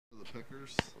the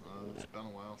pickers. It's been a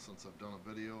while since I've done a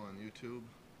video on YouTube.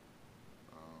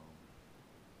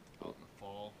 Out in the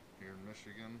fall here in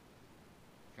Michigan.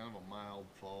 Kind of a mild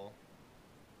fall,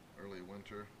 early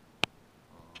winter.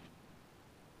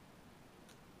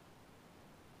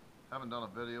 Haven't done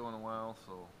a video in a while,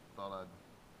 so thought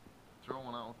I'd throw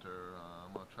one out there.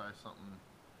 I'm going to try something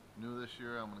new this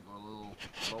year. I'm going to go a little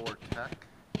lower tech.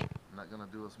 I'm not going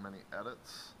to do as many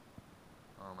edits.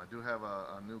 I do have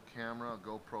a new camera, a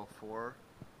GoPro 4,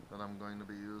 that I'm going to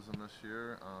be using this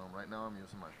year. Right now I'm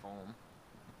using my phone.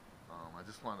 I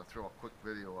just wanted to throw a quick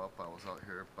video up. I was out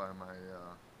here by my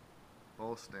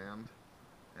bow stand,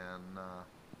 and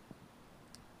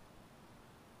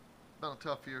been a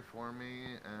tough year for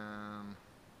me, and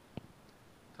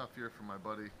tough year for my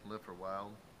buddy Live for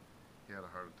Wild. He had a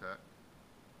heart attack.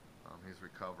 He's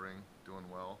recovering, doing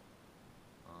well.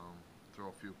 Throw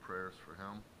a few prayers for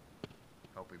him,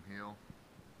 help him heal.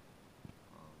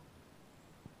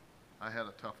 I had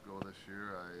a tough go this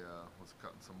year. I was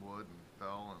cutting some wood and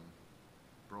fell and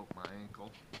broke my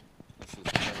ankle. This is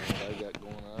kind of what I got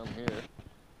going on here.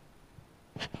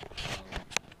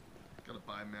 Got a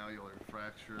bimalleolar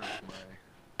fracture of my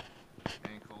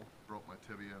ankle, broke my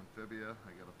tibia and fibia.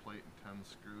 I got a plate and 10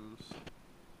 screws,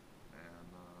 and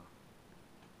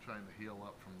trying to heal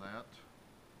up from that.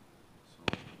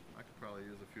 So I could probably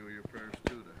use a few of your prayers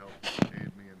too to help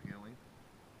aid me in healing.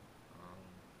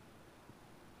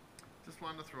 Just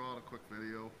wanted to throw out a quick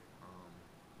video,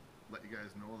 let you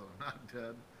guys know that I'm not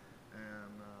dead,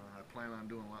 and I plan on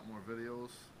doing a lot more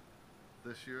videos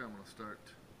this year. I'm going to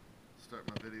start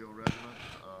my video regimen,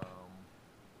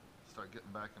 start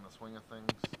getting back in the swing of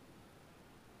things,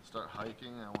 start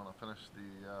hiking. I want to finish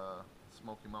the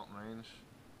Smoky Mountain Range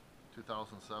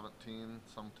 2017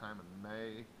 sometime in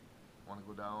May. I want to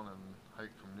go down and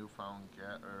hike from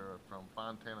from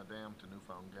Fontana Dam to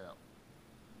Newfound Gap,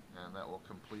 and that will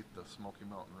complete the Smoky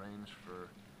Mountain Range for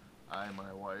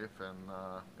my wife, and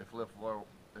if Live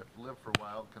for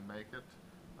Wild can make it,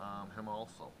 him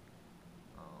also.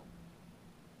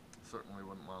 Certainly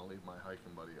wouldn't want to leave my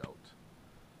hiking buddy out.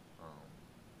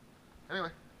 Anyway,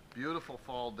 beautiful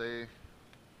fall day,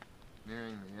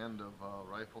 nearing the end of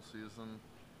rifle season.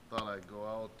 Thought I'd go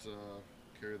out,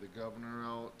 carry the governor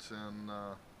out, and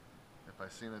if I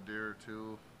seen a deer or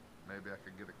two, maybe I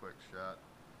could get a quick shot.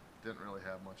 Didn't really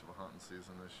have much of a hunting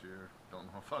season this year. Don't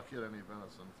know if I'll get any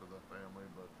venison for the family,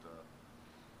 but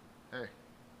hey,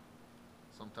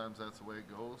 sometimes that's the way it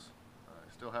goes. I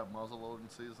still have muzzle loading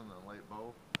season and late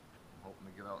bow. I'm hoping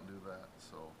to get out and do that.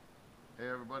 So, hey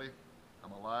everybody,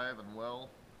 I'm alive and well,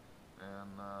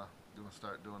 and gonna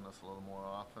start doing this a little more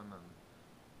often. And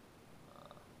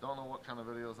don't know what kind of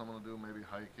videos I'm gonna do. Maybe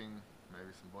hiking, maybe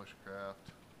some bushcraft,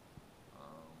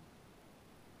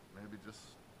 maybe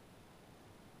just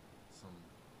some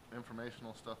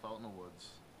informational stuff out in the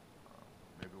woods,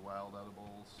 maybe wild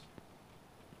edibles,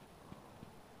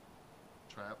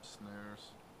 traps,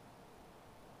 snares,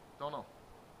 don't know.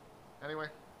 Anyway,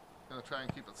 gonna try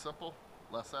and keep it simple,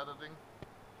 less editing.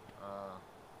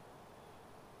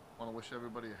 Want to wish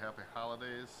everybody a happy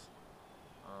holidays.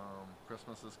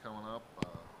 Christmas is coming up.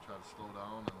 Try to slow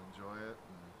down and enjoy it.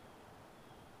 And,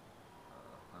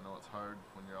 I know it's hard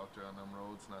when you're out there on them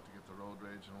roads not to get the road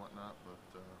rage and whatnot, but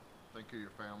think of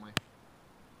your family.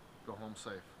 Go home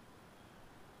safe.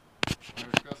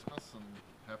 Merry Christmas and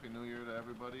Happy New Year to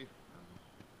everybody. And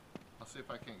I'll see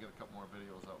if I can't get a couple more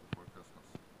videos out before Christmas.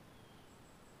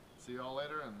 See y'all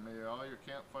later, and may all your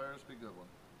campfires be good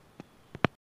ones.